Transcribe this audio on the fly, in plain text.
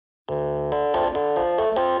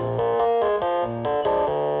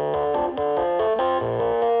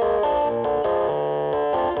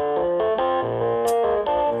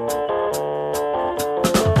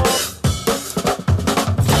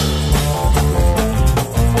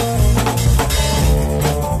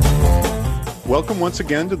Welcome once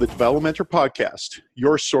again to the Developmentor Podcast,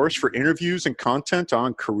 your source for interviews and content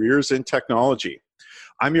on careers in technology.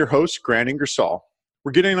 I'm your host, Grant Ingersoll.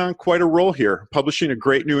 We're getting on quite a roll here, publishing a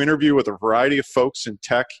great new interview with a variety of folks in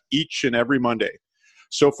tech each and every Monday.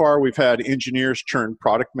 So far, we've had engineers turn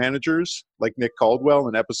product managers, like Nick Caldwell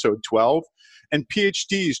in episode 12, and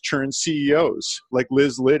PhDs turn CEOs, like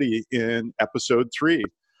Liz Liddy in episode 3,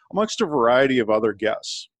 amongst a variety of other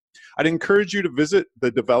guests. I'd encourage you to visit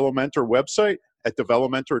the Developmentor website at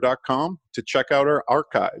developmentor.com to check out our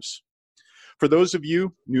archives. For those of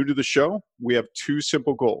you new to the show, we have two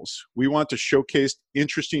simple goals. We want to showcase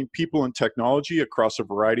interesting people in technology across a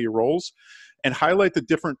variety of roles and highlight the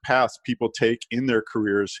different paths people take in their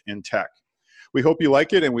careers in tech. We hope you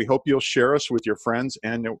like it, and we hope you'll share us with your friends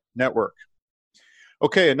and network.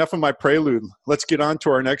 Okay, enough of my prelude. Let's get on to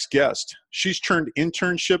our next guest. She's turned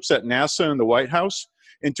internships at NASA and the White House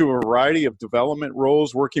into a variety of development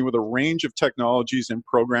roles, working with a range of technologies and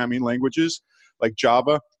programming languages like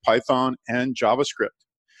Java, Python, and JavaScript.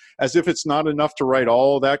 As if it's not enough to write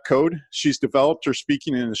all that code, she's developed her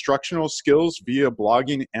speaking and instructional skills via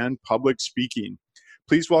blogging and public speaking.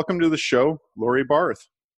 Please welcome to the show, Laurie Barth.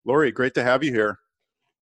 Laurie, great to have you here.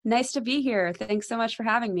 Nice to be here. Thanks so much for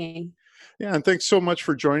having me. Yeah, and thanks so much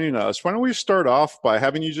for joining us. Why don't we start off by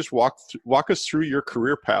having you just walk us through your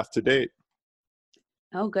career path to date?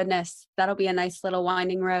 Oh, goodness. That'll be a nice little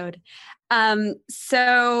winding road.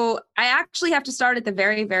 So I actually have to start at the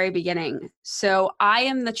very, very beginning. So I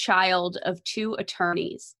am the child of two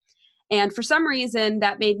attorneys. And for some reason,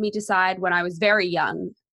 that made me decide when I was very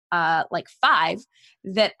young, like 5,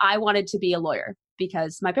 that I wanted to be a lawyer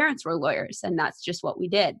because my parents were lawyers and that's just what we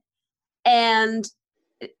did. And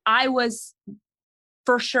I was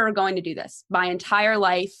for sure going to do this my entire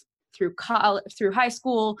life. Through high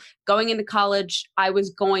school, going into college, I was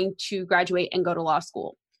going to graduate and go to law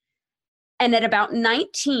school. And at about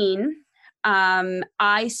 19,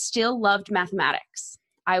 I still loved mathematics.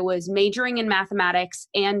 I was majoring in mathematics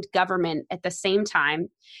and government at the same time.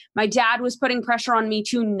 My dad was putting pressure on me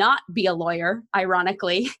to not be a lawyer,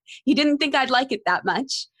 ironically. He didn't think I'd like it that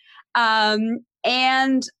much.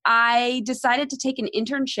 And I decided to take an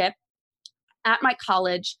internship at my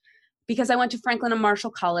college because I went to Franklin and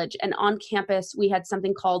Marshall College, and on campus we had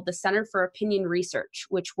something called the Center for Opinion Research,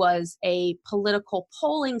 which was a political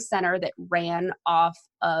polling center that ran off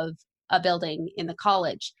of a building in the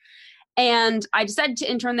college. And I decided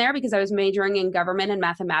to intern there because I was majoring in government and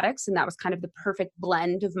mathematics, and that was kind of the perfect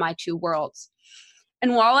blend of my two worlds.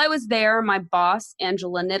 And while I was there, my boss,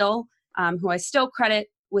 Angela Niddle, who I still credit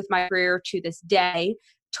with my career to this day,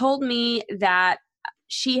 told me that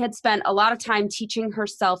she had spent a lot of time teaching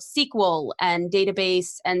herself SQL and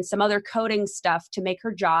database and some other coding stuff to make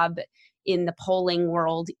her job in the polling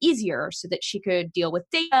world easier so that she could deal with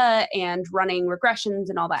data and running regressions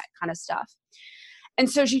and all that kind of stuff. And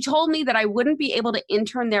so she told me that I wouldn't be able to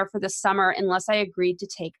intern there for the summer unless I agreed to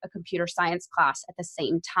take a computer science class at the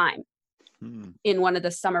same time in one of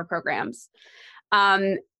the summer programs.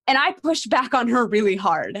 And I pushed back on her really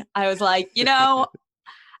hard. I was like,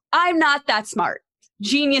 I'm not that smart.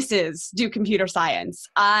 Geniuses do computer science.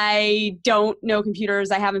 I don't know computers.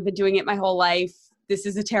 I haven't been doing it my whole life. This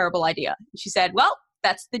is a terrible idea. She said, well,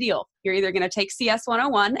 that's the deal. You're either going to take CS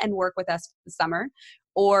 101 and work with us for the summer,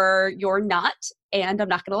 or you're not, and I'm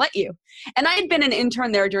not going to let you. And I had been an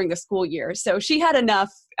intern there during the school year, so she had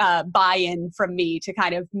enough buy-in from me to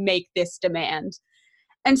kind of make this demand.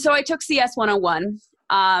 And so I took CS 101,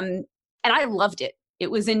 and I loved it. It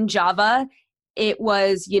was in Java. It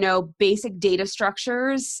was, basic data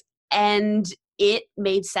structures, and it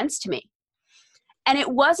made sense to me. And it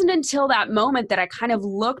wasn't until that moment that I kind of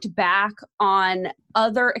looked back on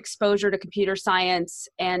other exposure to computer science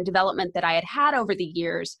and development that I had had over the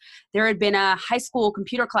years. There had been a high school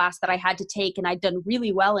computer class that I had to take and I'd done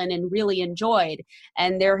really well in and really enjoyed.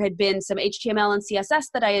 And there had been some HTML and CSS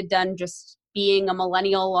that I had done just being a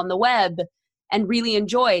millennial on the web and really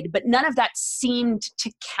enjoyed. But none of that seemed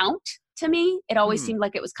to count to me. It always seemed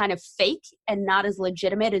like it was kind of fake and not as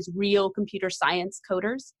legitimate as real computer science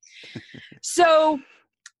coders. So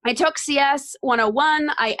I took CS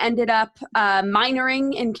 101. I ended up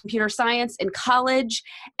minoring in computer science in college.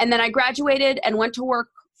 And then I graduated and went to work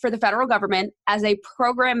for the federal government as a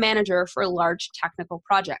program manager for large technical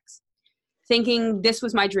projects, thinking this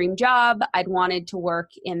was my dream job. I'd wanted to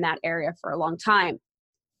work in that area for a long time.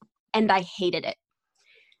 And I hated it.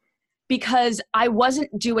 because I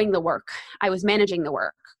wasn't doing the work. I was managing the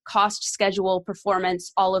work, cost, schedule,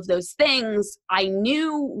 performance, all of those things. I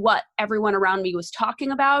knew what everyone around me was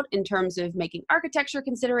talking about in terms of making architecture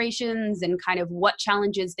considerations and kind of what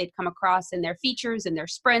challenges they'd come across in their features and their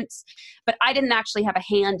sprints, but I didn't actually have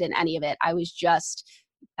a hand in any of it. I was just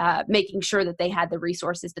making sure that they had the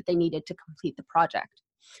resources that they needed to complete the project.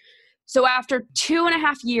 So after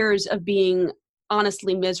 2.5 years of being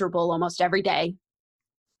honestly miserable almost every day,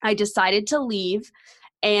 I decided to leave,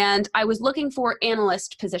 and I was looking for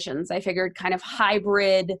analyst positions. I figured kind of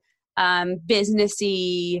hybrid,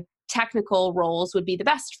 businessy, technical roles would be the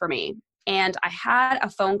best for me. And I had a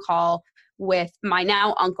phone call with my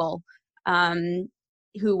now uncle,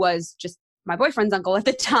 who was just my boyfriend's uncle at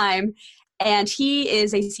the time. And he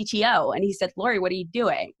is a CTO. And he said, Laurie, what are you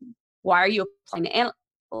doing? Why are you applying to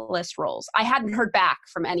analyst roles? I hadn't heard back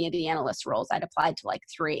from any of the analyst roles. I'd applied to like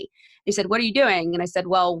 3. He said, what are you doing? And I said,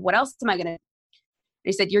 well, what else am I going to do?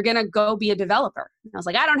 He said, you're going to go be a developer. And I was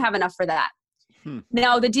like, I don't have enough for that.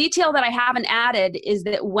 Now, the detail that I haven't added is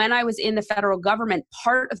that when I was in the federal government,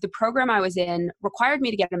 part of the program I was in required me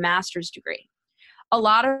to get a master's degree. A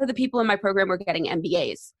lot of the people in my program were getting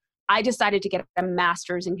MBAs. I decided to get a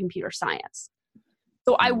master's in computer science.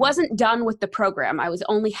 So I wasn't done with the program. I was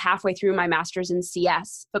only halfway through my master's in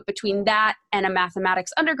CS. But between that and a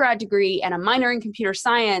mathematics undergrad degree and a minor in computer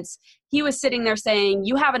science, he was sitting there saying,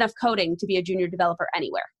 you have enough coding to be a junior developer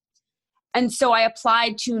anywhere. And so I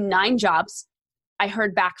applied to 9 jobs. I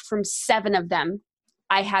heard back from 7 of them.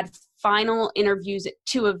 I had final interviews at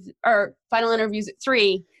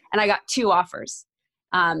 3, and I got 2 offers.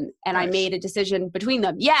 And nice. I made a decision between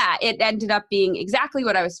them. Yeah, it ended up being exactly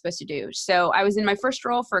what I was supposed to do. So I was in my first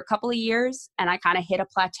role for a couple of years, and I kind of hit a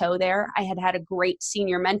plateau there. I had had a great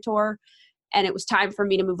senior mentor, and it was time for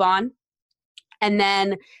me to move on. And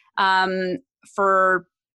then for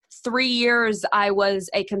 3 years, I was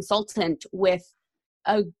a consultant with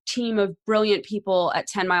a team of brilliant people at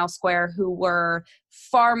 10 Mile Square who were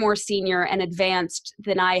far more senior and advanced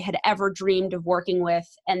than I had ever dreamed of working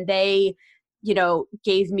with. And they,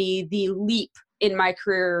 gave me the leap in my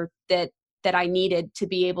career that I needed to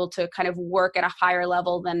be able to kind of work at a higher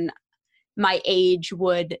level than my age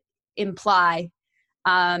would imply,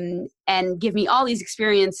 and give me all these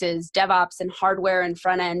experiences, DevOps and hardware and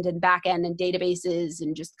front end and back end and databases,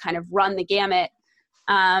 and just kind of run the gamut.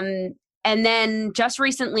 And then just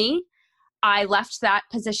recently, I left that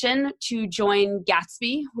position to join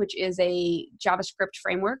Gatsby, which is a JavaScript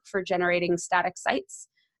framework for generating static sites,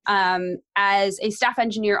 as a staff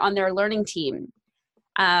engineer on their learning team.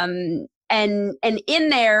 And in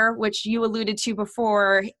there, which you alluded to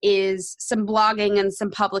before, is some blogging and some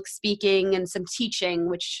public speaking and some teaching,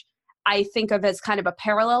 which I think of as kind of a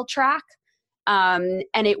parallel track. And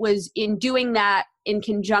it was in doing that in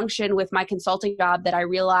conjunction with my consulting job that I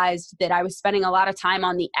realized that I was spending a lot of time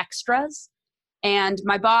on the extras. And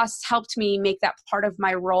my boss helped me make that part of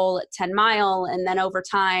my role at 10 Mile. And then over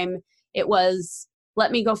time, it was,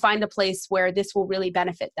 let me go find a place where this will really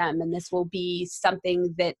benefit them, and this will be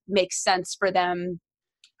something that makes sense for them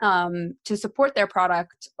to support their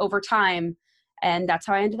product over time. And that's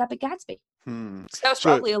how I ended up at Gatsby. So that was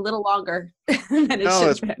probably a little longer than it should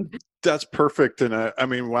have been. That's perfect. And I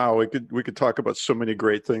mean, wow, we could talk about so many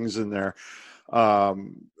great things in there.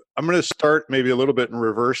 I'm going to start maybe a little bit in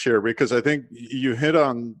reverse here, because I think you hit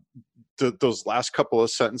on those last couple of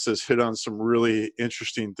sentences, hit on some really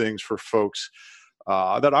interesting things for folks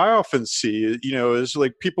that I often see, is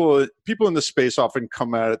like people in the space often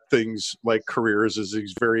come at things like careers as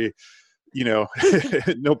these very, no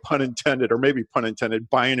pun intended, or maybe pun intended,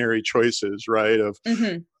 binary choices, right? Of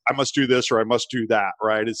I must do this or I must do that,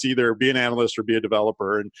 right? It's either be an analyst or be a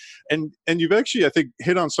developer. And you've actually, I think,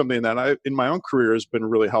 hit on something that in my own career has been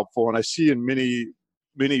really helpful. And I see in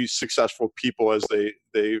many successful people as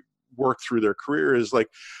they work through their career is like,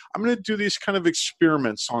 I'm going to do these kind of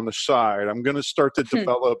experiments on the side. I'm going to start to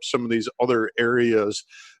develop some of these other areas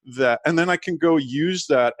and then I can go use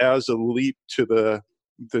that as a leap to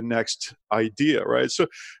the next idea, right? So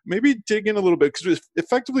maybe dig in a little bit, because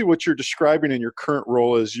effectively what you're describing in your current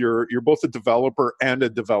role is you're both a developer and a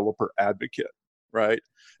developer advocate, right?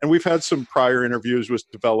 And we've had some prior interviews with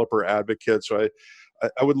developer advocates, so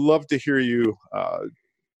I would love to hear you,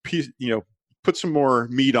 put some more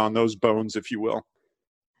meat on those bones, if you will.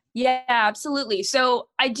 Yeah, absolutely. So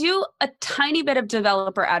I do a tiny bit of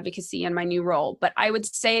developer advocacy in my new role, but I would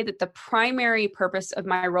say that the primary purpose of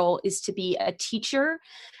my role is to be a teacher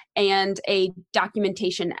and a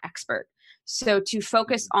documentation expert. So to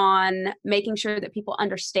focus on making sure that people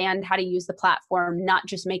understand how to use the platform, not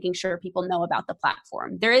just making sure people know about the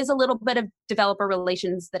platform. There is a little bit of developer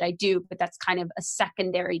relations that I do, but that's kind of a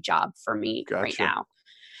secondary job for me right now.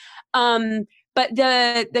 But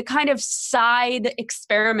the kind of side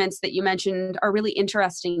experiments that you mentioned are really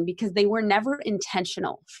interesting because they were never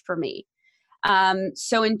intentional for me.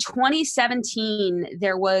 So in 2017,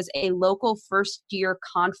 there was a local first year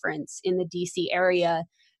conference in the DC area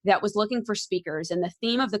that was looking for speakers. And the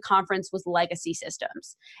theme of the conference was legacy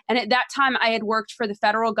systems. And at that time, I had worked for the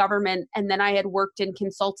federal government, and then I had worked in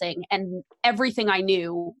consulting, and everything I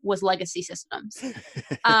knew was legacy systems.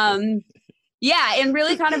 Yeah, in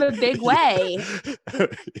really kind of a big way.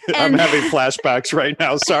 I'm having flashbacks right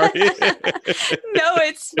now. Sorry. No,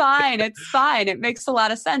 it's fine. It's fine. It makes a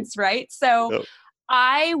lot of sense, right? So Yep.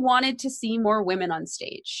 I wanted to see more women on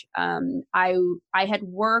stage. I had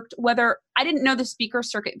worked, whether I didn't know the speaker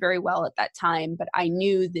circuit very well at that time, but I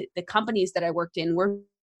knew that the companies that I worked in were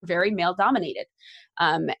very male dominated.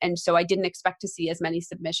 And so I didn't expect to see as many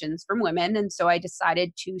submissions from women. And so I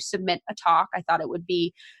decided to submit a talk. I thought it would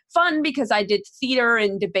be fun because I did theater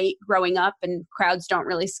and debate growing up, and crowds don't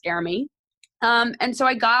really scare me. And so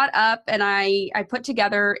I got up and I put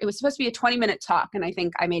together, it was supposed to be a 20-minute talk, and I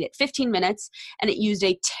think I made it 15 minutes, and it used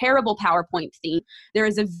a terrible PowerPoint theme. There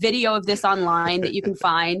is a video of this online that you can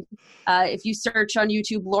find. If you search on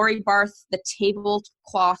YouTube, Laurie Barth, the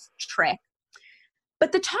tablecloth trick.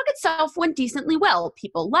 But the talk itself went decently well.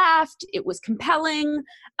 People laughed. It was compelling.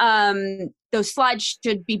 Those slides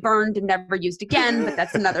should be burned and never used again, but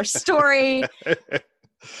that's another story.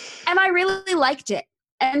 And I really liked it.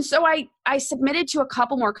 And so I submitted to a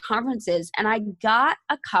couple more conferences, and I got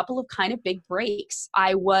a couple of kind of big breaks.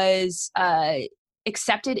 I was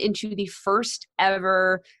accepted into the first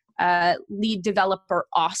ever lead developer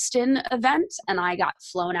Austin event, and I got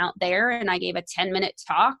flown out there, and I gave a 10-minute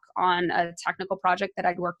talk on a technical project that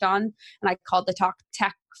I'd worked on, and I called the talk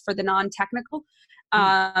Tech for the Non-Technical.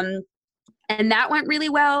 And that went really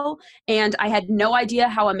well. And I had no idea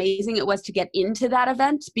how amazing it was to get into that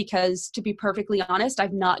event because, to be perfectly honest,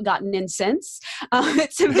 I've not gotten in since.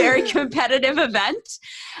 It's a very competitive event.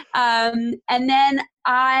 And then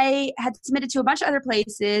I had submitted to a bunch of other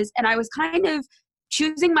places, and I was kind of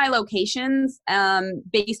choosing my locations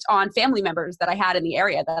based on family members that I had in the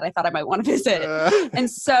area that I thought I might want to visit. And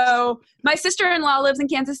so my sister-in-law lives in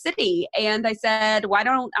Kansas City, and I said, why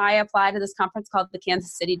don't I apply to this conference called the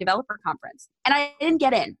Kansas City Developer Conference? And I didn't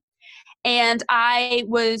get in. And I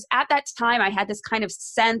was, at that time, I had this kind of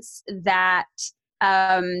sense that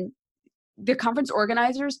the conference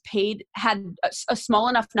organizers had a small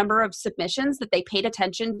enough number of submissions that they paid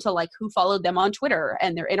attention to like who followed them on Twitter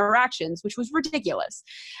and their interactions, which was ridiculous.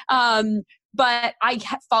 But I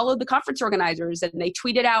followed the conference organizers, and they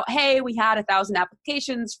tweeted out, hey, we had 1,000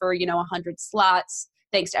 applications for, 100 slots.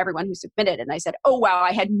 Thanks to everyone who submitted. And I said, oh, wow,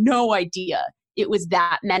 I had no idea it was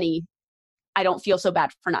that many. I don't feel so bad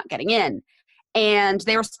for not getting in. And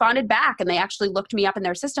they responded back, and they actually looked me up in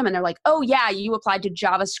their system, and they're like, oh yeah, you applied to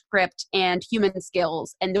JavaScript and human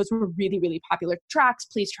skills, and those were really, really popular tracks.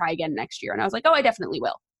 Please try again next year. And I was like, oh, I definitely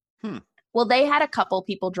will. Well, they had a couple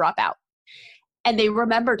people drop out, and they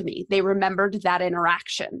remembered me. They remembered that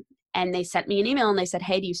interaction, and they sent me an email, and they said,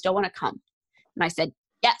 hey, do you still want to come? And I said,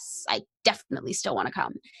 yes, I definitely still want to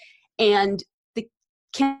come. And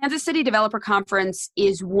Kansas City Developer Conference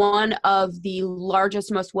is one of the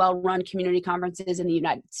largest, most well-run community conferences in the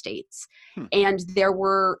United States. And there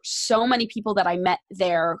were so many people that I met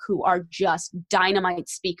there who are just dynamite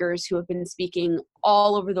speakers who have been speaking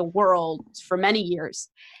all over the world for many years.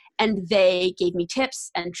 And they gave me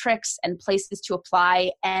tips and tricks and places to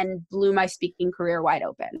apply and blew my speaking career wide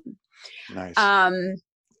open. Nice.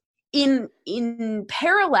 In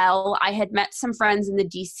parallel, I had met some friends in the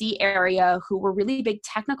DC area who were really big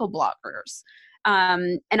technical bloggers.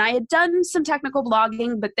 And I had done some technical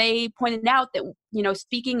blogging, but they pointed out that,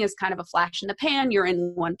 speaking is kind of a flash in the pan. You're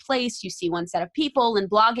in one place, you see one set of people, and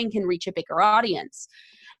blogging can reach a bigger audience.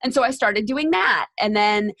 And so I started doing that. And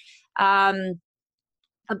then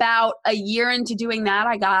about a year into doing that,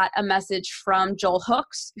 I got a message from Joel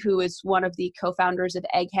Hooks, who is one of the co-founders of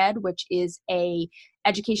Egghead, which is a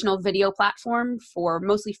educational video platform for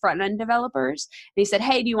mostly front-end developers. And he said,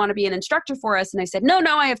 hey, do you want to be an instructor for us? And I said, no,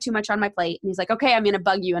 I have too much on my plate. And he's like, okay, I'm going to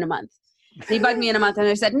bug you in a month. And he bugged me in a month, and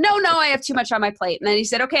I said, no, I have too much on my plate. And then he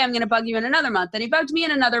said, okay, I'm going to bug you in another month. And he bugged me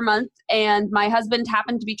in another month, and my husband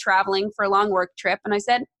happened to be traveling for a long work trip. And I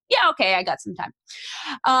said, yeah, okay, I got some time.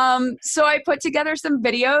 So I put together some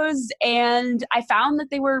videos, and I found that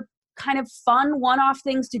they were kind of fun one-off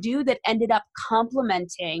things to do that ended up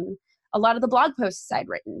complementing a lot of the blog posts I'd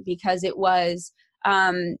written, because it was,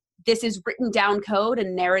 this is written down code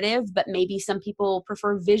and narrative, but maybe some people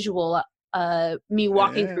prefer visual, me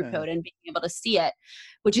walking through code and being able to see it,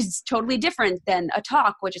 which is totally different than a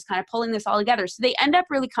talk, which is kind of pulling this all together. So they end up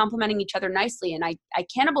really complementing each other nicely. And I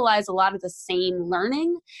cannibalize a lot of the same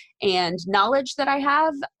learning and knowledge that I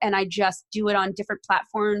have, and I just do it on different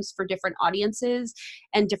platforms for different audiences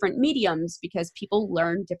and different mediums, because people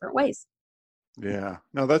learn different ways. Yeah,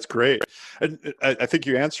 no, that's great. And I think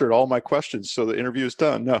you answered all my questions, so the interview is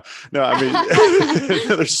done. No, I mean,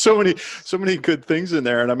 there's so many good things in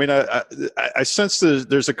there. And I mean, I sense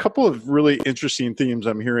there's a couple of really interesting themes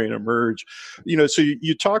I'm hearing emerge. So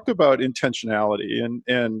you talked about intentionality,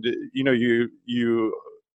 and you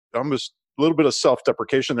almost a little bit of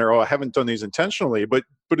self-deprecation there. Oh, I haven't done these intentionally, but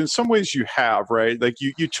in some ways you have, right? Like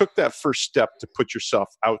you took that first step to put yourself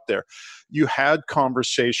out there. You had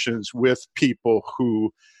conversations with people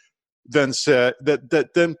who then said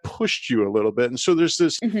that then pushed you a little bit. And so there's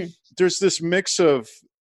this mix of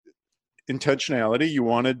intentionality. You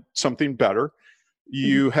wanted something better.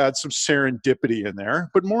 You had some serendipity in there,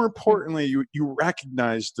 but more importantly, you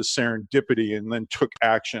recognized the serendipity and then took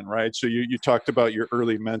action, right? So you talked about your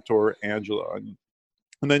early mentor, Angela,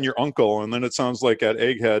 and then your uncle, and then it sounds like at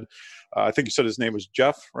Egghead, I think you said his name was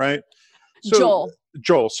Jeff, right? So,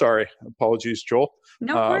 Joel, sorry. Apologies, Joel.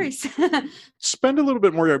 No worries. Spend a little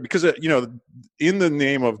bit more there, because, in the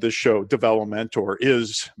name of this show, Developmentor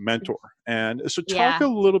is mentor. And so talk a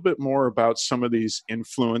little bit more about some of these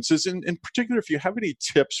influences, and in particular, if you have any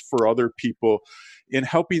tips for other people in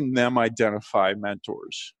helping them identify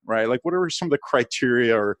mentors, right? Like, what are some of the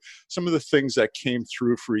criteria or some of the things that came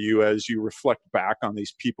through for you as you reflect back on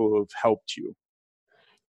these people who have helped you?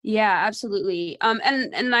 Yeah, absolutely.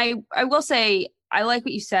 And I will say, I like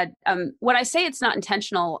what you said. When I say it's not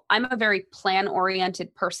intentional, I'm a very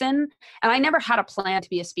plan-oriented person, and I never had a plan to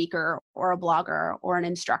be a speaker or a blogger or an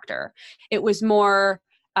instructor. It was more,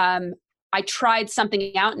 I tried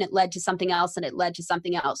something out and it led to something else and it led to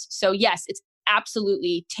something else. So yes, it's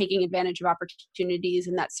absolutely taking advantage of opportunities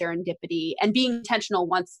and that serendipity, and being intentional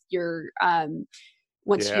once you're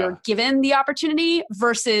given the opportunity,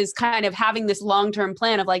 versus kind of having this long-term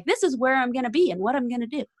plan of like, this is where I'm going to be and what I'm going to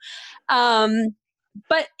do.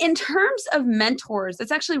 But in terms of mentors,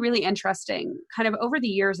 it's actually really interesting. Kind of over the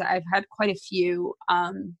years, I've had quite a few.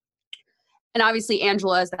 And obviously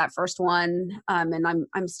Angela is that first one. And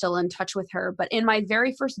I'm still in touch with her. But in my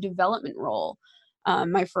very first development role,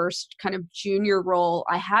 my first kind of junior role,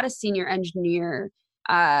 I had a senior engineer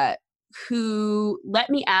who let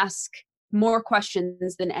me ask more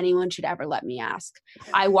questions than anyone should ever let me ask.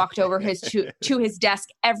 I walked over to his desk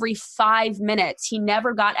every 5 minutes. He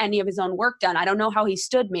never got any of his own work done. I don't know how he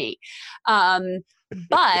stood me.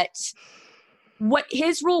 But what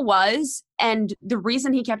his rule was, and the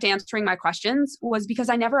reason he kept answering my questions, was because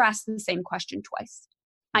I never asked the same question twice.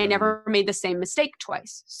 I never made the same mistake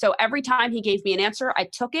twice. So every time he gave me an answer, I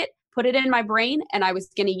took it, put it in my brain, and I was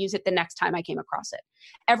going to use it the next time I came across it.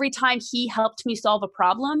 Every time he helped me solve a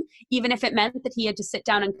problem, even if it meant that he had to sit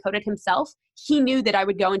down and code it himself, he knew that I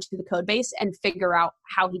would go into the code base and figure out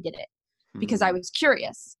how he did it, because I was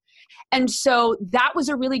curious. And so that was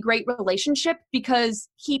a really great relationship, because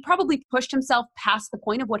he probably pushed himself past the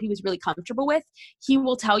point of what he was really comfortable with. He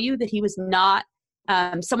will tell you that he was not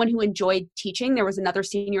someone who enjoyed teaching. There was another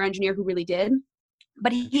senior engineer who really did.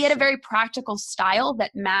 But he had a very practical style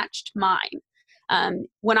that matched mine.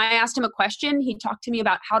 When I asked him a question, he talked to me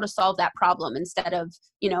about how to solve that problem instead of,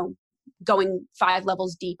 going 5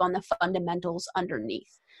 levels deep on the fundamentals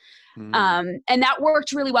underneath. And that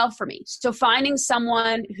worked really well for me. So finding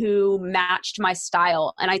someone who matched my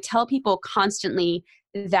style, and I tell people constantly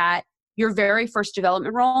that your very first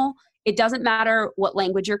development role, it doesn't matter what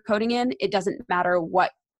language you're coding in. It doesn't matter what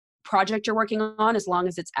project you're working on, as long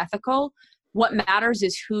as it's ethical. What matters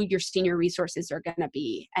is who your senior resources are going to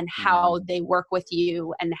be, and how they work with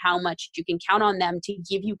you, and how much you can count on them to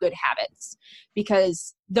give you good habits,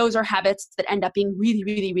 because those are habits that end up being really,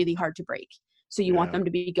 really, really hard to break. So you want them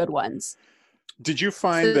to be good ones. Did you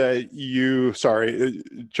find that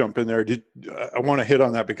jump in there. I want to hit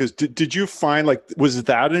on that, because did you find, like, was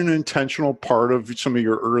that an intentional part of some of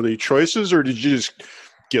your early choices, or did you just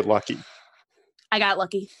get lucky? I got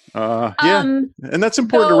lucky. And that's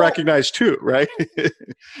important to recognize too, right?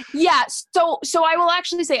 Yeah. So I will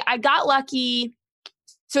actually say I got lucky.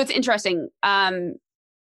 So it's interesting.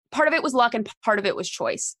 Part of it was luck and part of it was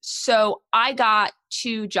choice. So I got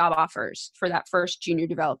 2 job offers for that first junior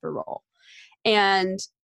developer role. And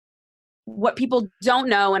what people don't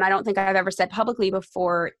know, and I don't think I've ever said publicly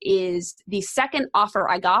before, is the second offer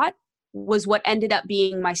I got was what ended up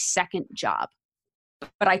being my second job,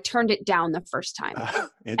 but I turned it down the first time.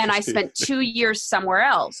 And I spent 2 years somewhere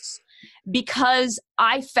else because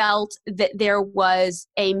I felt that there was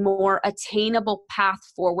a more attainable path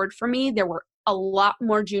forward for me. There were a lot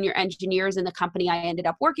more junior engineers in the company I ended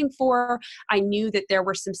up working for. I knew that there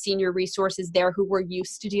were some senior resources there who were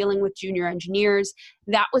used to dealing with junior engineers.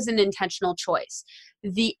 That was an intentional choice.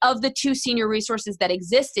 Of the two senior resources that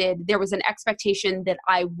existed, there was an expectation that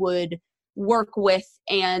I would work with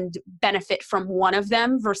and benefit from one of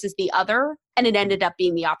them versus the other. And it ended up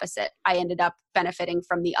being the opposite. I ended up benefiting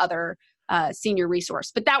from the other senior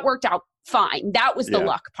resource, but that worked out fine. That was the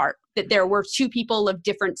luck part, that there were two people of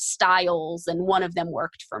different styles and one of them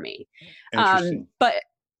worked for me. But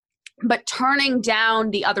turning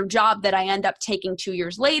down the other job that I end up taking 2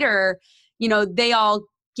 years later, they all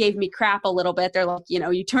gave me crap a little bit. They're like,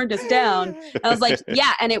 you turned us down. And I was like,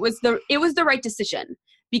 yeah. And it was the right decision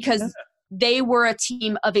because they were a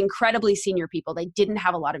team of incredibly senior people. They didn't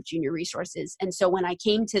have a lot of junior resources. And so when I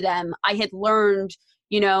came to them, I had learned,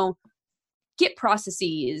 Git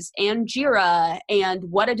processes and Jira and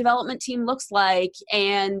what a development team looks like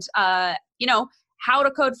and, how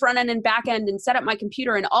to code front end and back end and set up my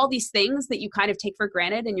computer and all these things that you kind of take for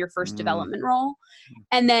granted in your first development role.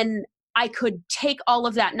 And then I could take all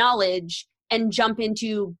of that knowledge and jump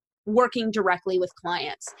into working directly with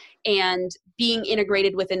clients and being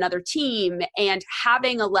integrated with another team and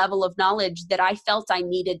having a level of knowledge that I felt I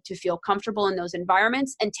needed to feel comfortable in those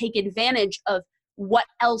environments and take advantage of what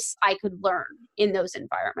else I could learn in those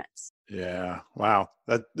environments. Yeah. Wow.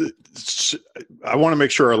 I want to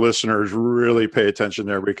make sure our listeners really pay attention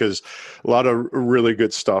there because a lot of really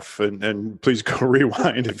good stuff and please go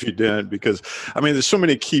rewind if you didn't, because there's so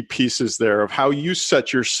many key pieces there of how you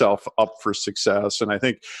set yourself up for success. And I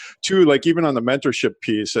think too, like even on the mentorship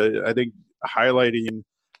piece, I think highlighting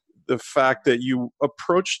the fact that you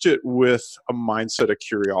approached it with a mindset of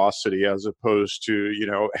curiosity as opposed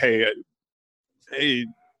to, hey,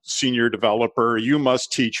 senior developer, you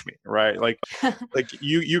must teach me, right? Like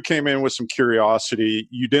you came in with some curiosity.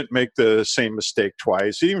 You didn't make the same mistake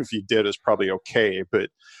twice. Even if you did, it's probably okay. But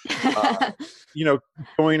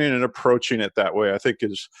going in and approaching it that way, I think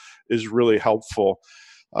is really helpful.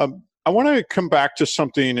 I want to come back to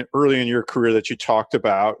something early in your career that you talked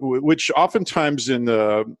about, which oftentimes in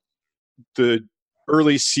the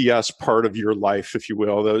early CS part of your life, if you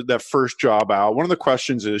will, that first job out, one of the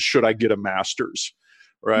questions is, should I get a master's?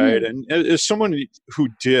 Right. And as someone who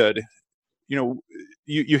did,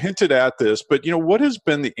 you hinted at this, but what has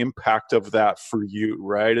been the impact of that for you?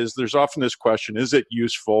 Right. There's often this question, is it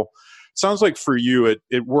useful? It sounds like for you,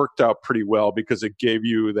 it worked out pretty well because it gave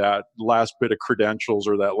you that last bit of credentials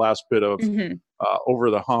or that last bit of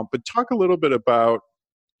over the hump. But talk a little bit about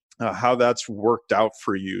how that's worked out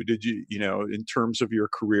for you. Did you, in terms of your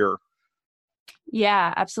career?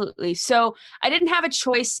 Yeah, absolutely. So I didn't have a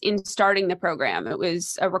choice in starting the program. It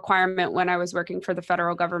was a requirement when I was working for the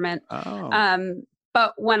federal government.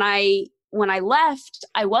 But when I left,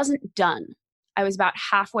 I wasn't done. I was about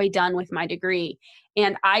halfway done with my degree.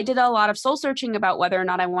 And I did a lot of soul searching about whether or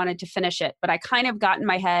not I wanted to finish it. But I kind of got in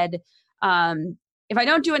my head, if I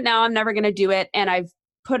don't do it now, I'm never going to do it. And I've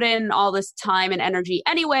put in all this time and energy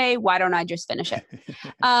anyway. Why don't I just finish it?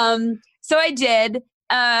 So I did.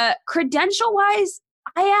 Credential wise,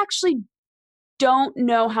 I actually don't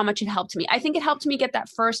know how much it helped me. I think it helped me get that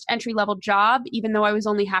first entry level job, even though I was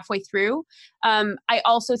only halfway through. I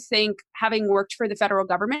also think having worked for the federal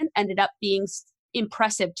government ended up being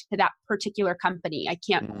impressive to that particular company. I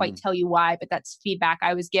can't quite tell you why, but that's feedback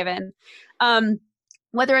I was given.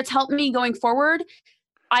 Whether it's helped me going forward,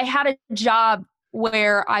 I had a job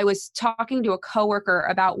where I was talking to a coworker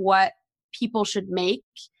about what people should make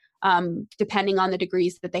depending on the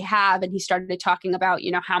degrees that they have. And he started talking about,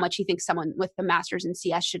 how much he thinks someone with a master's in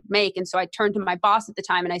CS should make. And so I turned to my boss at the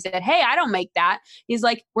time and I said, hey, I don't make that. He's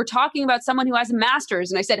like, we're talking about someone who has a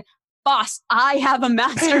master's. And I said, boss, I have a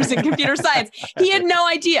master's in computer science. He had no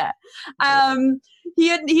idea. He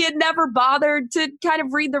had never bothered to kind of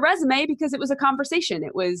read the resume because it was a conversation.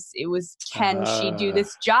 It was, can she do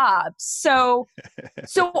this job? So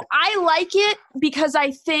I like it because I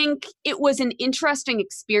think it was an interesting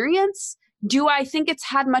experience. Do I think it's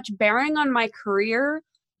had much bearing on my career?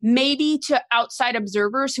 Maybe to outside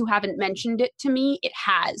observers who haven't mentioned it to me, it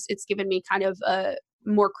has. It's given me kind of a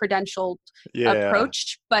more credentialed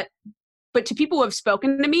approach, but to people who have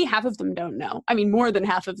spoken to me, half of them don't know. I mean, more than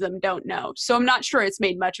half of them don't know. So I'm not sure it's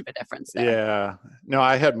made much of a difference there. Yeah. No,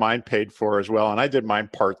 I had mine paid for as well. And I did mine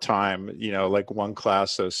part-time, like one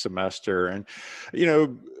class a semester. And,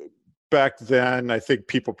 back then, I think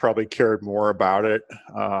people probably cared more about it.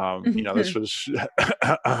 This was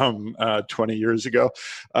 20 years ago.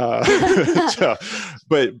 So,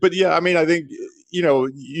 but yeah, I mean, I think,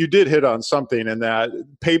 you did hit on something in that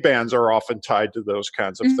pay bands are often tied to those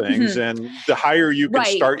kinds of things. And the higher you can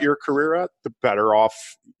start your career at, the better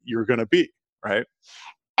off you're going to be, right?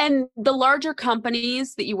 And the larger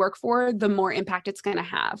companies that you work for, the more impact it's going to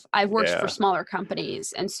have. I've worked for smaller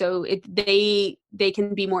companies, and so they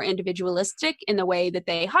can be more individualistic in the way that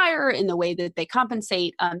they hire, in the way that they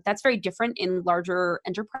compensate. That's very different in larger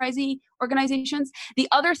enterprisey organizations. The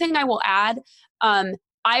other thing I will add,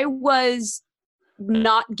 I was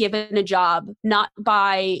not given a job, not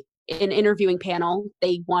by an interviewing panel.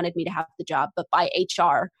 They wanted me to have the job, but by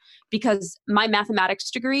HR, because my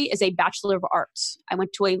mathematics degree is a Bachelor of Arts. I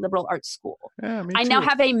went to a liberal arts school. Yeah, me I too. now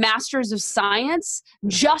have a Master's of Science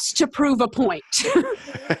just to prove a point.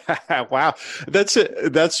 Wow.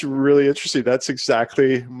 That's really interesting. That's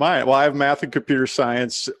exactly mine. Well, I have math and computer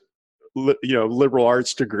science, liberal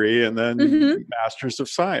arts degree, and then Masters of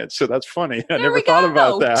Science. So that's funny. I never thought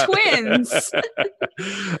about that. Twins.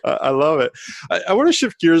 I love it. I want to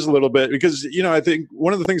shift gears a little bit because, I think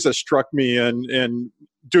one of the things that struck me in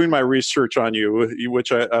doing my research on you,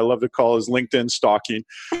 which I love to call is LinkedIn stalking,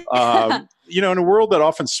 in a world that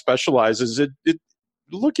often specializes, it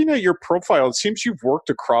looking at your profile, it seems you've worked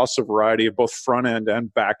across a variety of both front end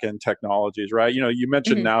and back end technologies, right? You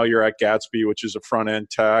mentioned now you're at Gatsby, which is a front end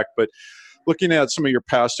tech, but looking at some of your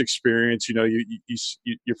past experience,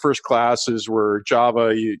 your first classes were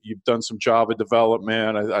Java. You've done some Java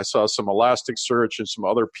development. I saw some Elasticsearch and some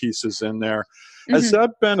other pieces in there. Has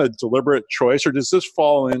that been a deliberate choice, or does this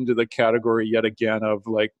fall into the category yet again of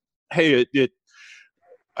like, hey,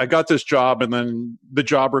 I got this job and then the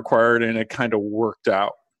job required and it kind of worked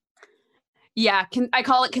out? Yeah, I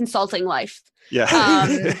call it consulting life. Yeah.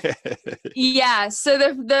 Yeah. So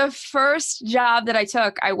the first job that I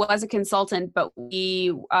took, I was a consultant, but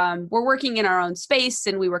we were working in our own space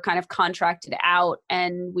and we were kind of contracted out,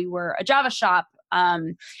 and we were a Java shop.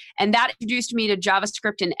 And that introduced me to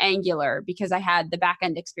JavaScript and Angular because I had the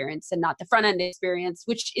back-end experience and not the front-end experience,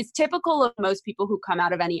 which is typical of most people who come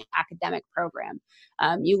out of any academic program.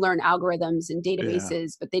 You learn algorithms and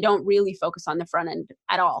databases, but they don't really focus on the front end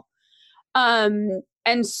at all.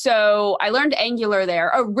 And so I learned Angular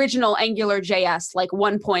there, original Angular JS, like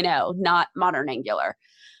 1.0, not modern Angular.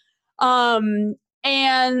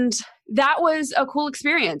 And that was a cool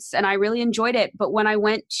experience and I really enjoyed it. But when I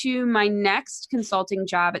went to my next consulting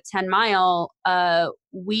job at 10 Mile, I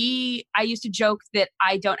used to joke that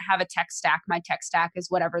I don't have a tech stack. My tech stack is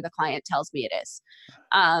whatever the client tells me it is.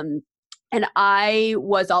 And I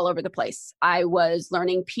was all over the place. I was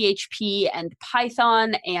learning PHP and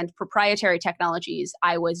Python and proprietary technologies.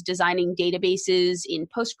 I was designing databases in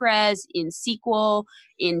Postgres, in SQL,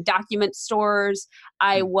 in document stores.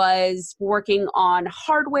 I was working on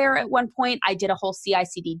hardware at one point. I did a whole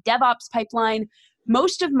CI/CD DevOps pipeline.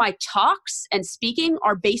 Most of my talks and speaking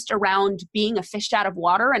are based around being a fish out of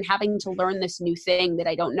water and having to learn this new thing that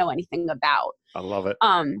I don't know anything about. I love it.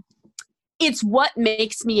 It's what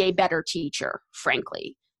makes me a better teacher,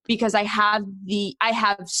 frankly, because I have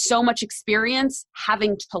so much experience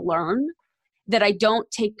having to learn that I don't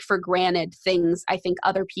take for granted things I think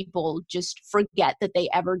other people just forget that they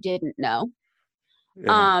ever didn't know.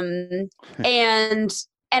 Yeah. And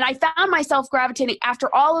I found myself gravitating, after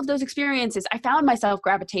all of those experiences, I found myself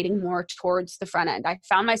gravitating more towards the front end. I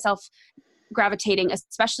found myself gravitating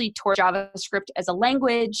especially toward JavaScript as a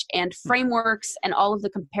language and frameworks and all of the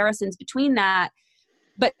comparisons between that,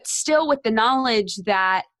 but still with the knowledge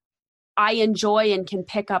that I enjoy and can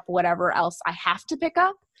pick up whatever else I have to pick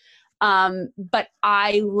up. But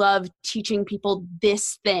I love teaching people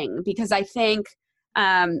this thing because I think,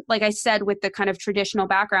 like I said, with the kind of traditional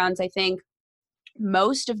backgrounds, I think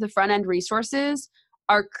most of the front end resources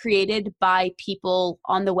are created by people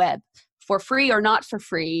on the web for free or not for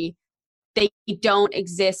free. They don't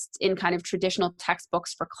exist in kind of traditional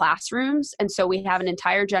textbooks for classrooms. And so we have an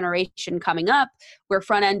entire generation coming up where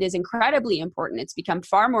front end is incredibly important. It's become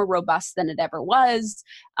far more robust than it ever was.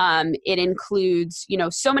 It includes,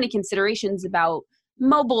 so many considerations about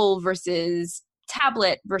mobile versus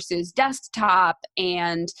tablet versus desktop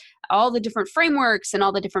and all the different frameworks and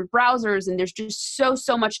all the different browsers. And there's just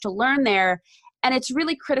so much to learn there. And it's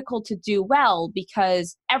really critical to do well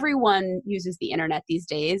because everyone uses the internet these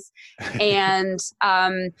days. And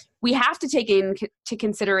we have to take into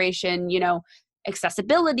consideration,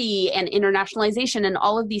 accessibility and internationalization and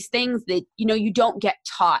all of these things that, you don't get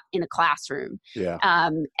taught in a classroom. Yeah.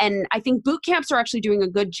 And I think boot camps are actually doing a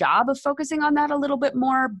good job of focusing on that a little bit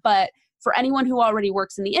more. But for anyone who already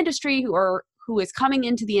works in the industry who is coming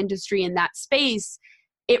into the industry in that space,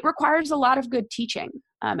 it requires a lot of good teaching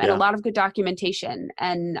and a lot of good documentation.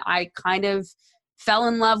 And I kind of fell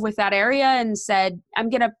in love with that area and said, I'm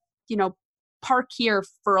going to, park here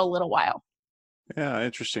for a little while. Yeah,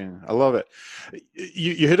 interesting. I love it.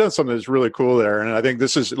 You hit on something that's really cool there. And I think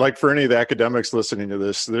this is like for any of the academics listening to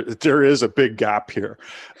this, there is a big gap here.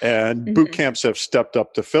 And boot camps have stepped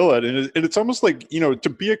up to fill it. And it's almost like, to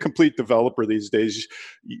be a complete developer these days,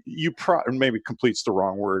 maybe complete's the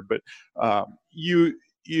wrong word, but you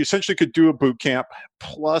essentially could do a boot camp.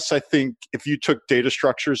 Plus, I think if you took data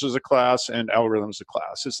structures as a class and algorithms as a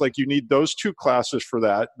class, it's like you need those two classes for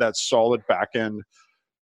that solid backend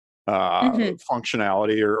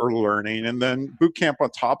functionality or learning, and then boot camp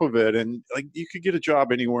on top of it. And like you could get a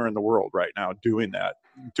job anywhere in the world right now doing that,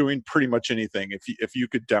 doing pretty much anything if you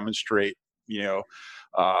could demonstrate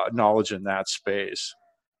knowledge in that space.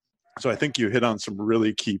 So I think you hit on some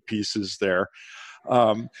really key pieces there.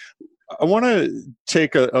 I want to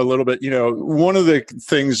take a little bit, one of the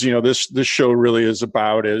things, this show really is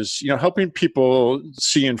about is, helping people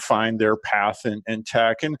see and find their path in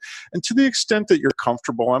tech. And to the extent that you're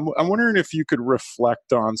comfortable, I'm wondering if you could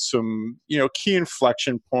reflect on some, key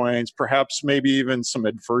inflection points, perhaps maybe even some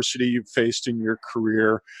adversity you've faced in your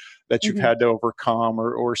career that you've had to overcome,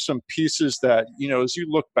 or some pieces that, as you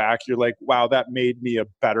look back, you're like, wow, that made me a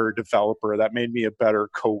better developer. That made me a better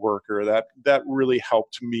coworker. That really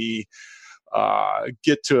helped me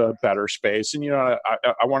get to a better space. And, I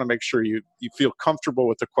want to make sure you feel comfortable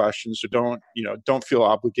with the questions. So don't feel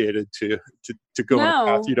obligated to go in a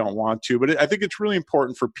path you don't want to. But I think it's really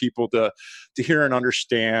important for people to hear and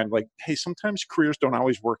understand, like, hey, sometimes careers don't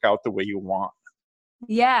always work out the way you want.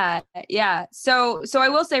 Yeah. So I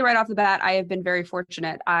will say right off the bat, I have been very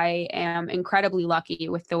fortunate. I am incredibly lucky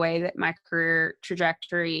with the way that my career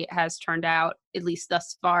trajectory has turned out, at least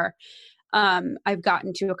thus far. I've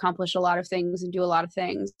gotten to accomplish a lot of things and do a lot of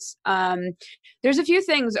things. There's a few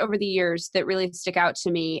things over the years that really stick out to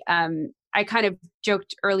me. I kind of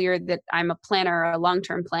joked earlier that I'm a planner, a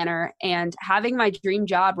long-term planner, and having my dream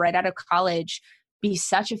job right out of college be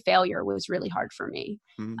such a failure was really hard for me.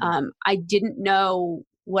 I didn't know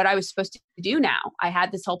what I was supposed to do now. I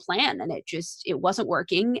had this whole plan and it wasn't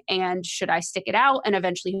working. And should I stick it out and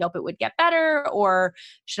eventually hope it would get better, or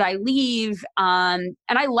should I leave? And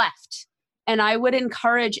I left. And I would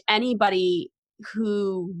encourage anybody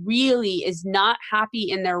who really is not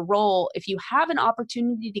happy in their role, if you have an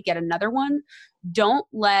opportunity to get another one, don't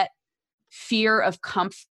let fear of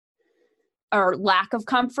comfort or lack of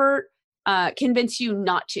comfort convince you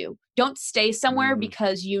not to. Don't stay somewhere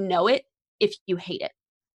because you know it if you hate it,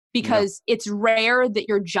 because it's rare that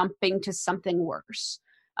you're jumping to something worse,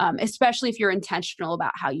 especially if you're intentional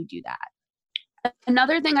about how you do that.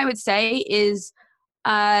 Another thing I would say is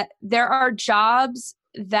there are jobs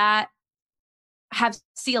that have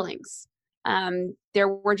ceilings. There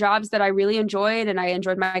were jobs that I really enjoyed, and I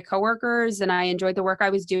enjoyed my coworkers and I enjoyed the work I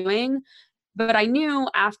was doing. But I knew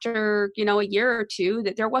after, a year or two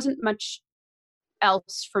that there wasn't much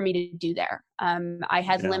else for me to do there. I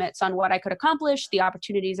had limits on what I could accomplish, the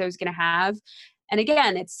opportunities I was going to have. And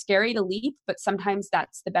again, it's scary to leap, but sometimes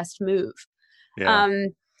that's the best move. Yeah.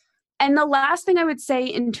 And the last thing I would say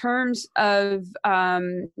in terms of,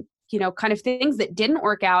 kind of things that didn't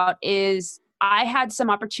work out is I had some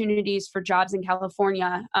opportunities for jobs in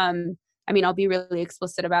California. I'll be really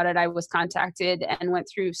explicit about it. I was contacted and went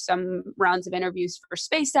through some rounds of interviews for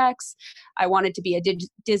SpaceX. I wanted to be a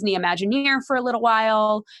Disney Imagineer for a little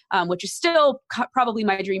while, which is still probably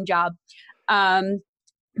my dream job.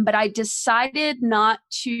 But I decided not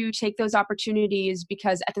to take those opportunities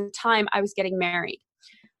because at the time I was getting married.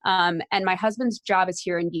 And my husband's job is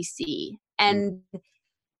here in DC. And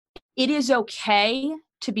it is okay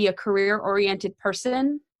to be a career-oriented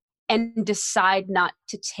person and decide not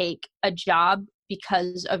to take a job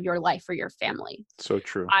because of your life or your family. So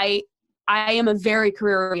true. I am a very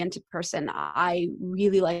career-oriented person. I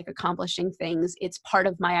really like accomplishing things. It's part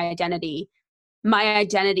of my identity. My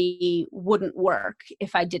identity wouldn't work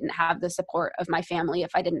if I didn't have the support of my family,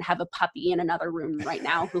 if I didn't have a puppy in another room right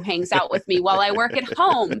now who hangs out with me while I work at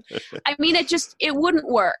home. It wouldn't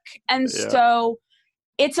work. And so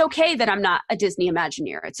it's okay that I'm not a Disney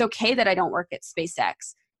Imagineer. It's okay that I don't work at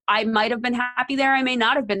SpaceX. I might have been happy there. I may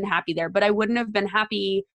not have been happy there, but I wouldn't have been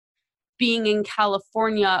happy being in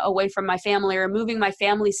California away from my family or moving my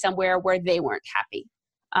family somewhere where they weren't happy.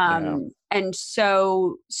 And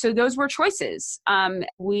so those were choices.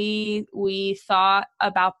 We thought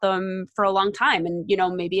about them for a long time, and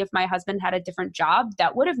maybe if my husband had a different job,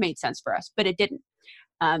 that would have made sense for us, but it didn't.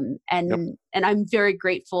 Yep. And I'm very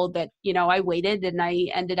grateful that, I waited and I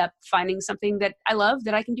ended up finding something that I love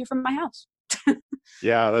that I can do from my house.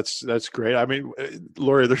 Yeah, that's great. I mean,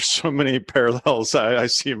 Laurie, there's so many parallels I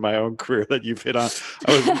see in my own career that you've hit on.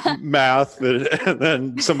 I was math, and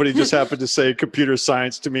then somebody just happened to say computer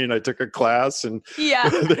science to me, and I took a class, and Yeah.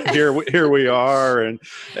 here we are. And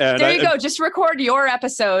there you go. Just record your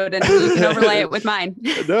episode, and you can overlay it with mine.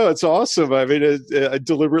 No, it's awesome. I mean, I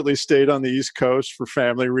deliberately stayed on the East Coast for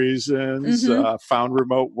family reasons. Found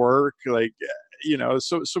remote work,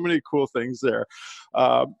 so many cool things there.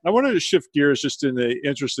 I wanted to shift gears just in the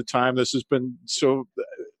interest of time. This has been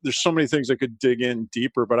there's so many things I could dig in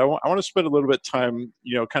deeper, but I want to spend a little bit of time,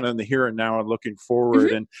 kind of in the here and now and looking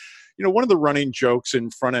forward. And, one of the running jokes in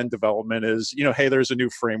front end development is, hey, there's a new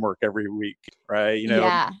framework every week, right?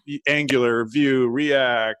 Angular, Vue,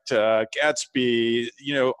 React, Gatsby,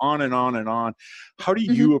 on and on and on. How do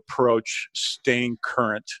you approach staying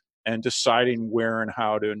current and deciding where and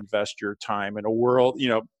how to invest your time in a world,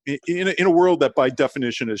 in a world that by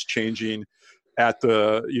definition is changing at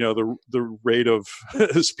the rate of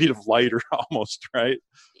speed of light or almost, right?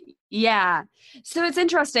 Yeah. So it's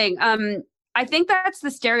interesting. I think that's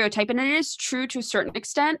the stereotype, and it is true to a certain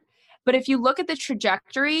extent. But if you look at the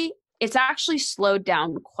trajectory, it's actually slowed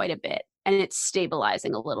down quite a bit, and it's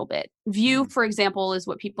stabilizing a little bit. Vue, for example, is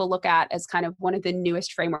what people look at as kind of one of the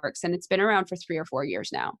newest frameworks, and it's been around for 3 or 4 years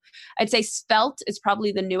now. I'd say Svelte is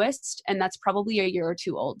probably the newest, and that's probably a year or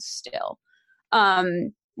two old still.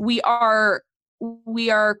 We are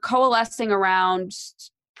coalescing around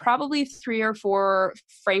probably 3 or 4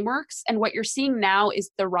 frameworks, and what you're seeing now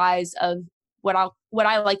is the rise of what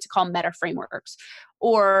I like to call meta frameworks,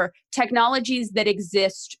 or technologies that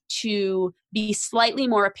exist to be slightly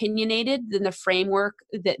more opinionated than the framework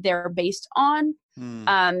that they're based on,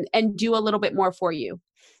 and do a little bit more for you.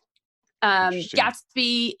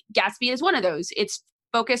 Gatsby is one of those. It's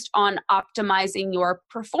focused on optimizing your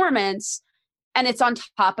performance, and it's on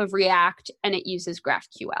top of React, and it uses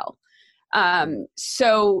GraphQL.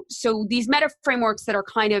 So these meta frameworks that are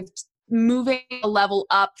kind of moving a level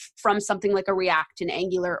up from something like a React, an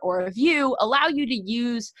Angular, or a Vue allow you to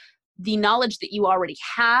use the knowledge that you already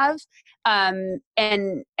have, and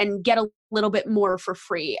get a little bit more for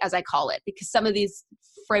free, as I call it, because some of these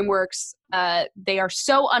frameworks, they are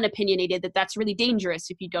so unopinionated that that's really dangerous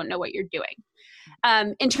if you don't know what you're doing.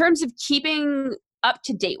 In terms of keeping up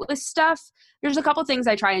to date with stuff, there's a couple things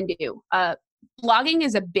I try and do. Blogging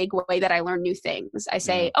is a big way that I learn new things. I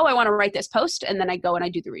say, I want to write this post, and then I go and I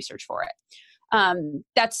do the research for it.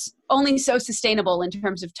 That's only so sustainable in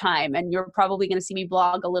terms of time, and you're probably going to see me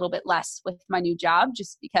blog a little bit less with my new job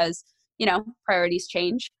just because, priorities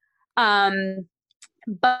change.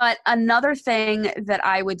 But another thing that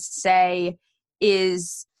I would say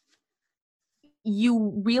is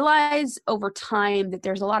you realize over time that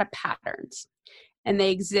there's a lot of patterns. And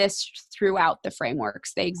they exist throughout the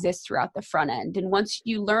frameworks. They exist throughout the front end. And once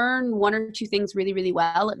you learn 1 or 2 things really, really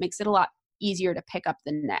well, it makes it a lot easier to pick up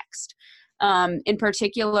the next. In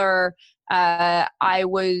particular, I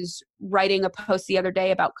was writing a post the other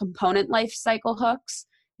day about component lifecycle hooks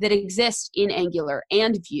that exist in Angular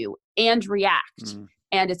and Vue and React.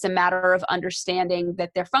 And it's a matter of understanding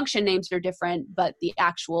that their function names are different, but the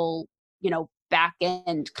actual,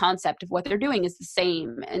 back-end concept of what they're doing is the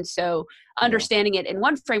same. And so understanding it in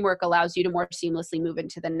one framework allows you to more seamlessly move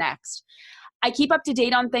into the next. I keep up to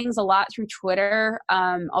date on things a lot through Twitter,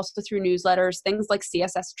 also through newsletters, things like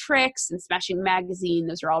CSS Tricks and Smashing Magazine.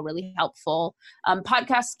 Those are all really helpful.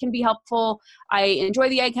 Podcasts can be helpful. I enjoy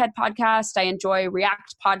the Egghead podcast. I enjoy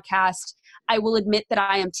React podcast. I will admit that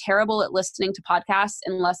I am terrible at listening to podcasts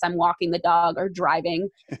unless I'm walking the dog or driving.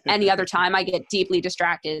 Any other time, I get deeply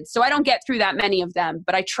distracted. So I don't get through that many of them,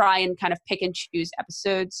 but I try and kind of pick and choose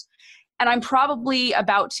episodes. And I'm probably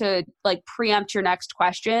about to preempt your next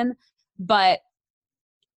question, but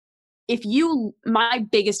my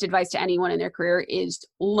biggest advice to anyone in their career is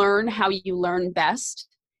learn how you learn best.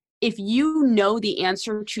 If you know the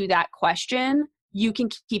answer to that question, you can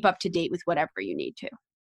keep up to date with whatever you need to.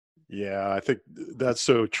 Yeah, I think that's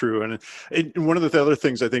so true. And one of the other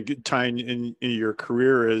things I think tying in your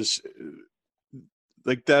career is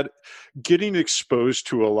like that, getting exposed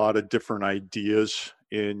to a lot of different ideas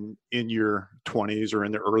in your 20s or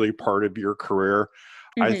in the early part of your career,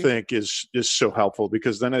 I think is so helpful,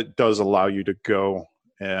 because then it does allow you to go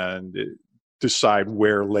and decide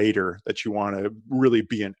where later that you want to really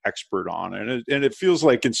be an expert on. And it feels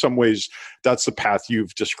like in some ways that's the path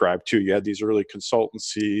you've described too. You had these early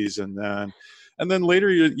consultancies, and then later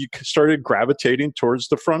you started gravitating towards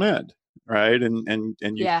the front end, right? And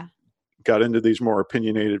you got into these more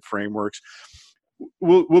opinionated frameworks.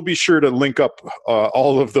 we'll be sure to link up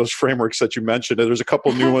all of those frameworks that you mentioned. There's a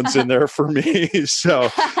couple new ones in there for me. So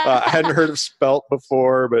I hadn't heard of Spelt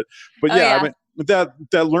before, but Oh, yeah, yeah. I mean,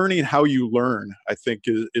 that learning how you learn, I think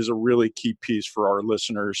is a really key piece for our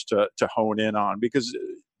listeners to hone in on, because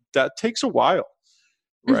that takes a while,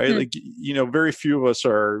 right? Like, very few of us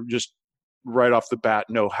are just right off the bat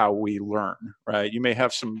know how we learn, right? You may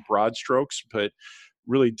have some broad strokes, but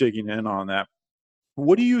really digging in on that.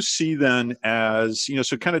 What do you see then as,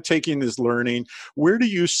 so kind of taking this learning, where do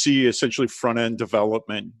you see essentially front end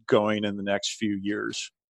development going in the next few years?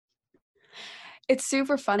 It's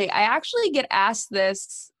super funny. I actually get asked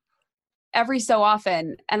this every so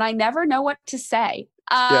often, and I never know what to say,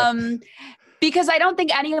 Yeah. because I don't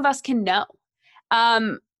think any of us can know.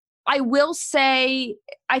 Um, I will say,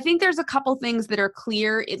 I think there's a couple things that are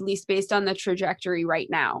clear, at least based on the trajectory right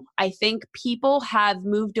now. I think people have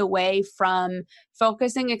moved away from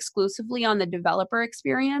focusing exclusively on the developer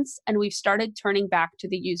experience, and we've started turning back to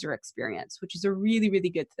the user experience, which is a really,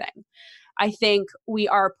 really good thing. I think we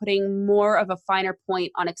are putting more of a finer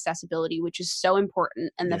point on accessibility, which is so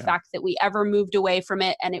important. And the Yeah. fact that we ever moved away from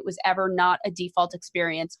it and it was ever not a default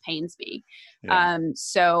experience pains me. Yeah.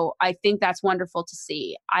 So I think that's wonderful to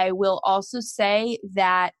see. I will also say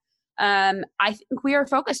that I think we are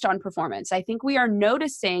focused on performance. I think we are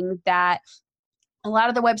noticing that a lot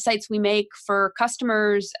of the websites we make for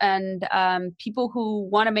customers and people who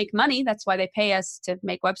want to make money, that's why they pay us to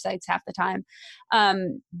make websites half the time,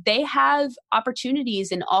 they have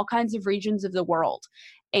opportunities in all kinds of regions of the world.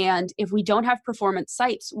 And if we don't have performance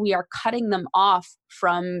sites, we are cutting them off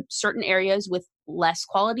from certain areas with less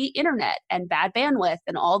quality internet and bad bandwidth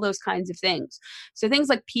and all those kinds of things. So things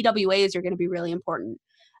like PWAs are going to be really important.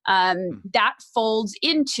 That folds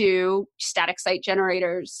into static site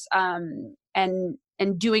generators,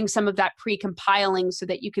 and doing some of that pre-compiling so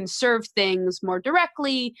that you can serve things more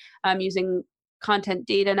directly, using content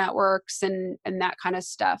data networks and that kind of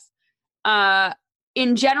stuff.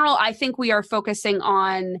 In general, I think we are focusing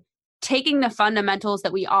on taking the fundamentals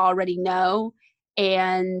that we already know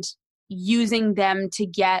and using them to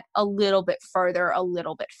get a little bit further, a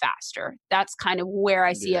little bit faster. That's kind of where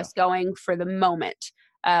I see us going for the moment.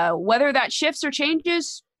 Whether that shifts or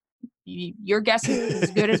changes, your guess is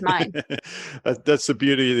as good as mine. That's the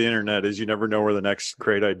beauty of the internet, is you never know where the next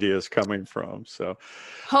great idea is coming from. So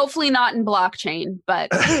hopefully not in blockchain,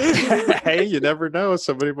 but hey, you never know.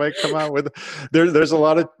 Somebody might come out with there's a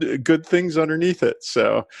lot of good things underneath it.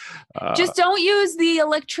 So just don't use the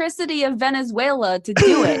electricity of Venezuela to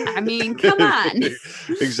do it. I mean, come on.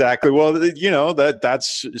 Exactly. Well,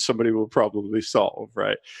 that's somebody will probably solve,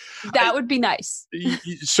 right? That would be nice.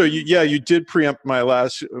 So you did preempt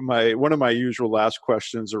one of my usual last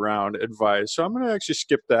questions around advice. So I'm going to actually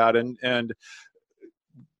skip that and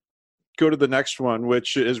go to the next one,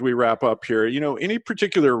 which, as we wrap up here, any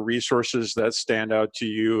particular resources that stand out to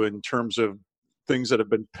you in terms of things that have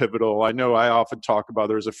been pivotal? I know I often talk about,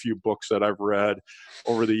 there's a few books that I've read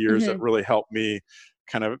over the years that really helped me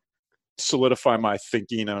kind of solidify my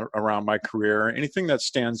thinking around my career. Anything that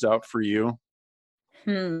stands out for you?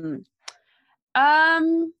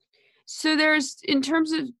 So there's, in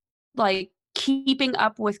terms of like keeping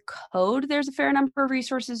up with code, there's a fair number of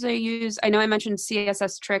resources I use. I know I mentioned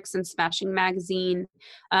CSS Tricks and Smashing Magazine.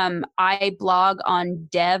 I blog on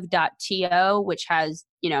dev.to, which has,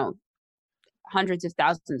 hundreds of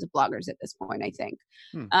thousands of bloggers at this point, I think.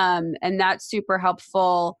 And that's super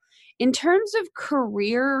helpful. In terms of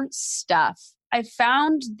career stuff, I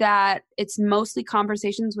found that it's mostly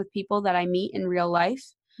conversations with people that I meet in real life.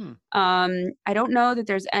 I don't know that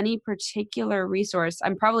there's any particular resource.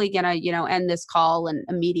 I'm probably gonna, end this call and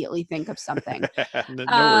immediately think of something. No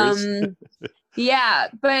worries. Yeah,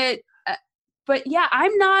 but yeah,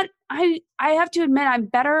 I'm not. I have to admit, I'm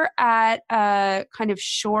better at kind of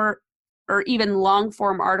short or even long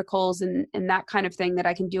form articles and that kind of thing that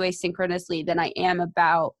I can do asynchronously than I am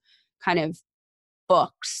about kind of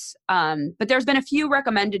books. But there's been a few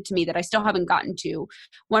recommended to me that I still haven't gotten to.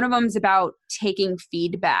 One of them is about taking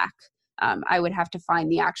feedback. I would have to find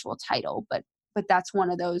the actual title, but that's one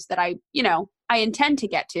of those that I intend to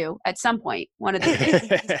get to at some point. One of the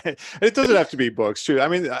days. It doesn't have to be books too. I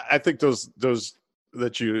mean, I think those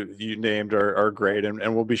that you named are great,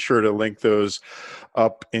 and we'll be sure to link those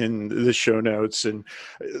up in the show notes. And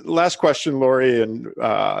last question, Laurie, and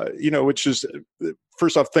which is,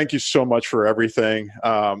 first off, thank you so much for everything.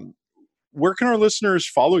 Where can our listeners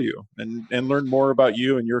follow you and learn more about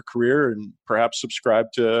you and your career, and perhaps subscribe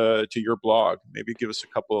to your blog? Maybe give us a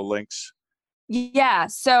couple of links. Yeah,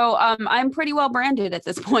 so I'm pretty well branded at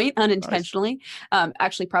this point, Nice. unintentionally.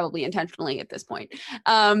 Actually, probably intentionally at this point.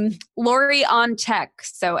 Laurie on Tech,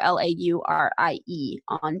 so Laurie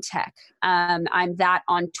on Tech. I'm that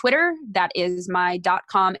on Twitter. That is my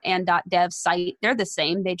 .com and .dev site. They're the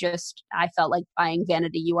same. I felt like buying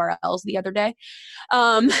vanity URLs the other day.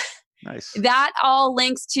 Nice. That all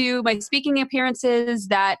links to my speaking appearances.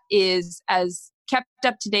 That is as kept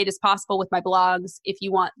up to date as possible with my blogs. If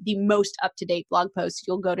you want the most up to date blog posts,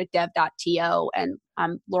 you'll go to dev.to, and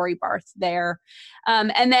I'm Laurie Barth there.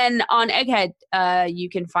 And then on Egghead, you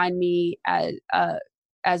can find me as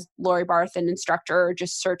Laurie Barth, an instructor, or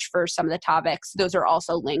just search for some of the topics. Those are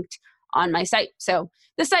also linked on my site. So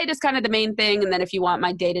the site is kind of the main thing. And then if you want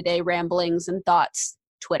my day-to-day ramblings and thoughts,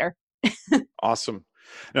 Twitter. Awesome.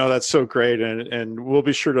 No, that's so great. And we'll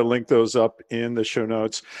be sure to link those up in the show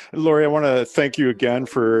notes. Laurie, I want to thank you again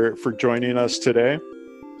for joining us today.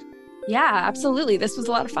 Yeah, absolutely. This was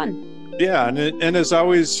a lot of fun. Yeah. And as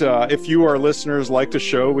always, if you, our listeners, like the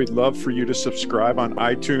show, we'd love for you to subscribe on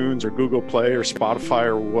iTunes or Google Play or Spotify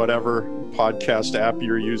or whatever podcast app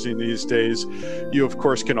you're using these days. You, of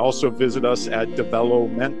course, can also visit us at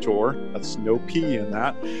Develomentor. That's no P in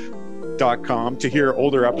that. .com to hear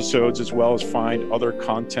older episodes as well as find other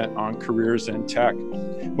content on careers in tech.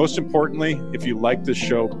 Most importantly, if you like this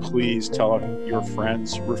show, please tell your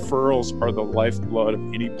friends. Referrals are the lifeblood of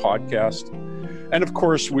any podcast. And of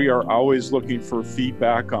course, we are always looking for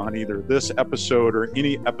feedback on either this episode or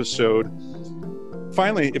any episode.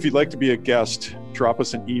 Finally, if you'd like to be a guest, drop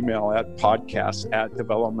us an email at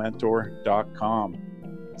podcast@develomentor.com.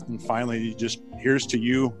 And finally, just here's to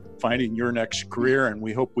you finding your next career, and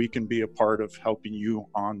we hope we can be a part of helping you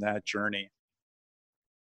on that journey.